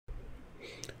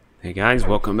Hey guys,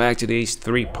 welcome back to today's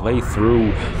 3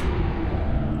 playthrough. I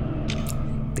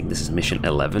think this is mission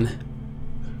 11.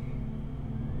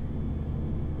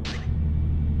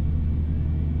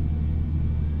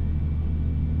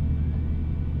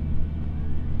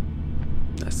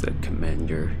 That's the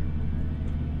commander.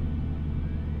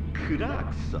 クラー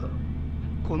クソン、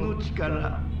この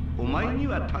力、お前に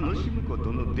は楽しむこ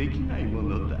とのできないも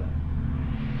のだ。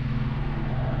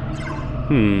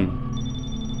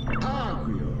ター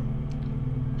クよ、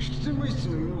執務室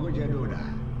の動きはどうだ。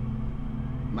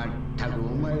まったくお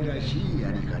前らしい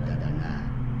やり方だな。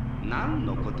何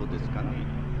のことですかね。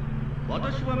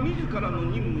私は自らの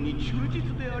任務に忠実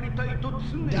でありたいと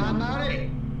常に。黙れ。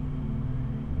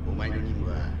お前の任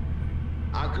務は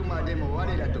あくまでも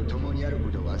我らと共にあるこ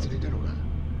とを忘れたのか。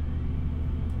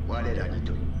我らに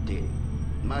とって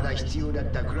まだ必要だ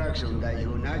ったクラークソン代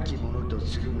表なき者と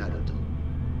するなどと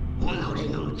己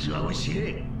の器を知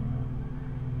れ。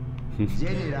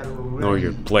Know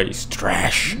your place,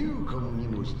 trash. ニューコムに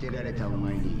も捨てられたお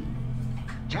前に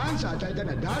チャンス与えたの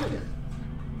は誰だ。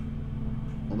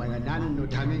お前が何の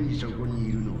ためにそこに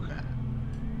いるのか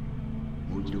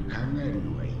もう一度考える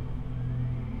のがいい。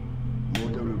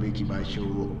戻るべき場所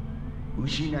を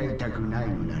失いたくない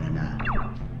のならな。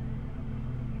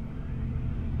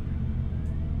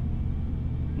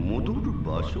戻る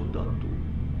場所だと。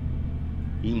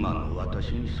今の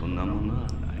私にそんなものはな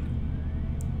い。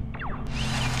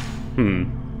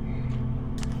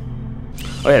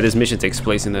Oh yeah, this mission takes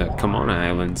place in the Kamana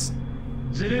Islands.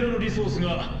 ゼネラルリソース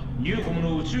がニューコム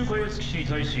の宇宙開発基地に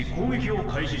対し攻撃を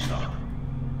開始した。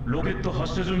ロケット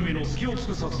発射準備の隙を突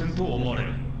く作戦と思われ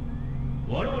る。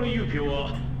我々UPEO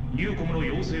はニューコムの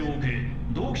要請を受け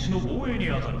同基地の防衛に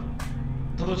当たる。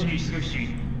直ちに出撃し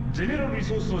ゼネラルリ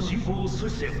ソースの進行を阻止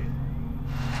せよ。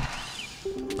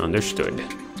Understood.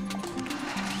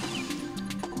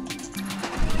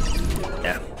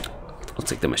 Yeah, I'll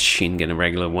take the machine gun, a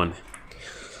regular one.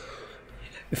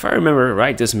 If I remember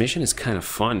right, this mission is kind of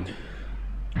fun.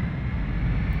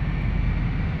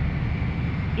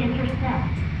 Intercept.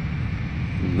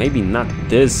 Maybe not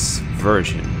this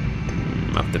version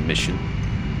of the mission,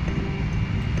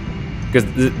 because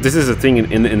this is a thing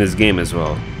in this game as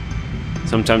well.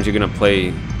 Sometimes you're gonna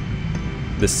play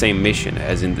the same mission,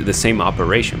 as in the same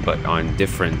operation, but on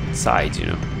different sides, you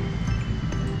know.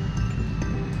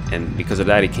 And because of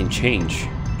that, it can change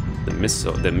the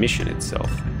mission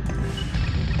itself.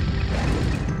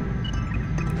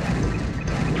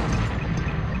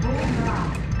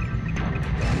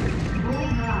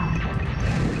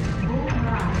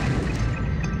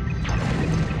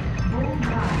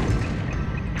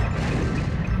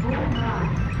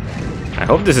 I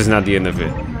hope this is not the end of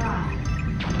it.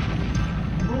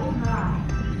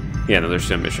 Yeah, no,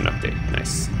 there's a mission update.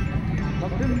 Nice.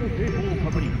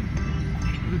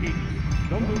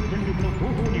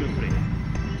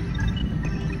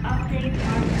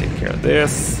 Take care of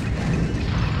this.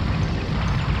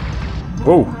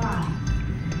 Whoa.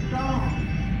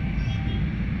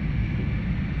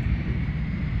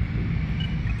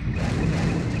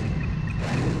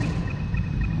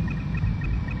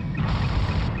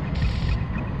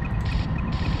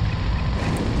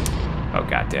 Oh,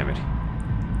 god damn it.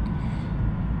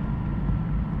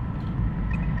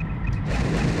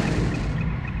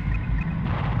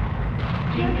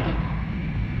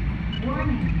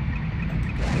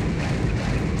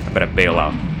 I better bail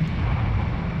out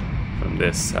from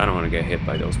this. I don't want to get hit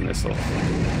by those missiles.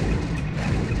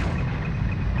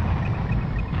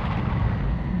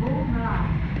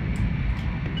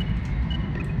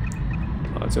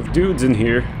 Lots of dudes in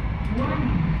here.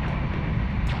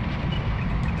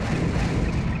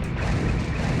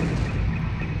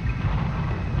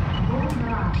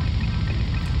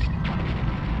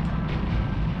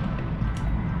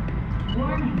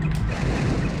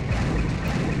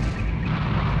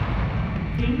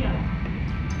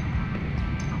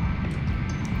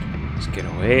 Let's get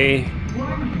away,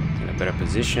 get a better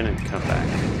position, and come back.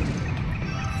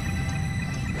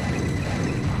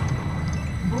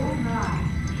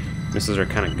 Missiles are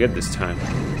kind of good this time.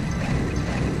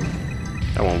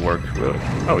 That won't work, will it?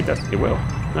 Oh, it does. It will.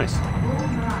 Nice.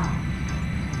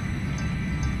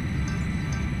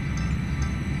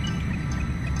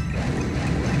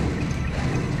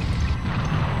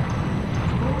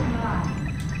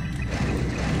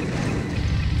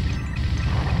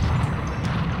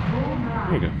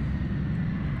 There you go.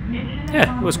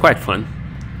 Yeah, it was quite fun.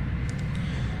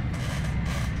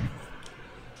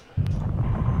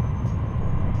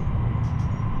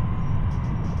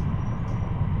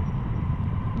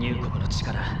 ニューコムの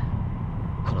力、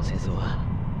この戦争は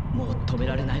もう止め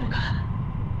られないのか。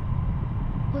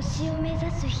教星を目指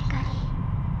す光、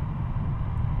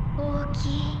大き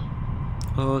い。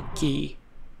Okay.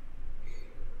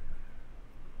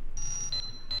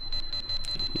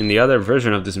 In the other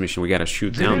version of this mission, we gotta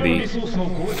shoot down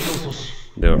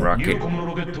the rocket. I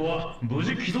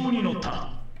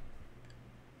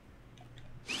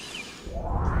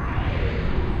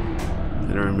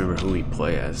don't remember who we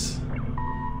play as.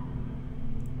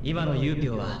 今のユーピ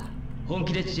ョは本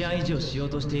気で治安維持をしよう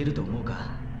としていると思う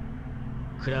か。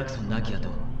クラークソン亡き後、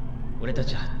俺た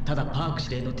ちはただパーク司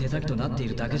令の手先となってい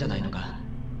るだけじゃないのか。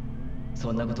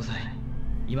そんなことさえ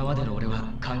今までの俺は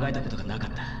考えたことがなかっ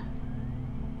た。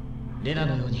レナ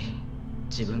のように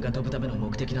自分が飛ぶための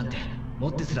目的なんて持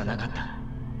ってすらなかった。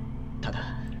た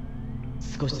だ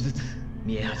少しずつ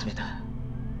見え始めた。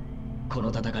この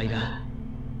戦いが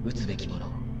撃つべきも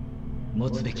の、持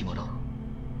つべきもの。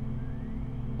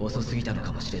遅すぎたの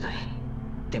かもしれない。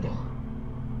でも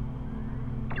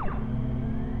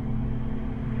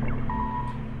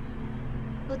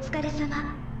お疲れ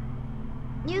様。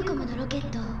ニューコムのロケッ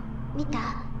ト見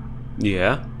た？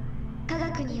 Yeah. 科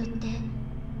学によって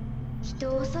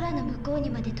人を空の向こうに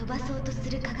まで飛ばそうとす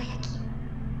る輝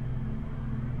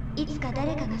き。いつか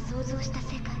誰かが想像した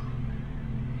世界。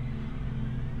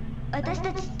私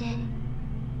たちって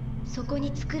そこ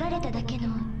に作られただけの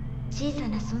小さ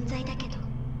な存在だけど、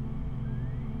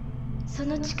そ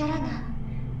の力が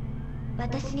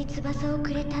私に翼を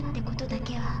くれたってことだ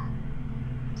けは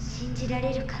信じら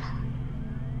れるから。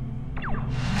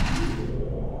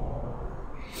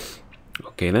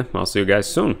Okay then, I'll see you guys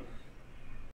soon.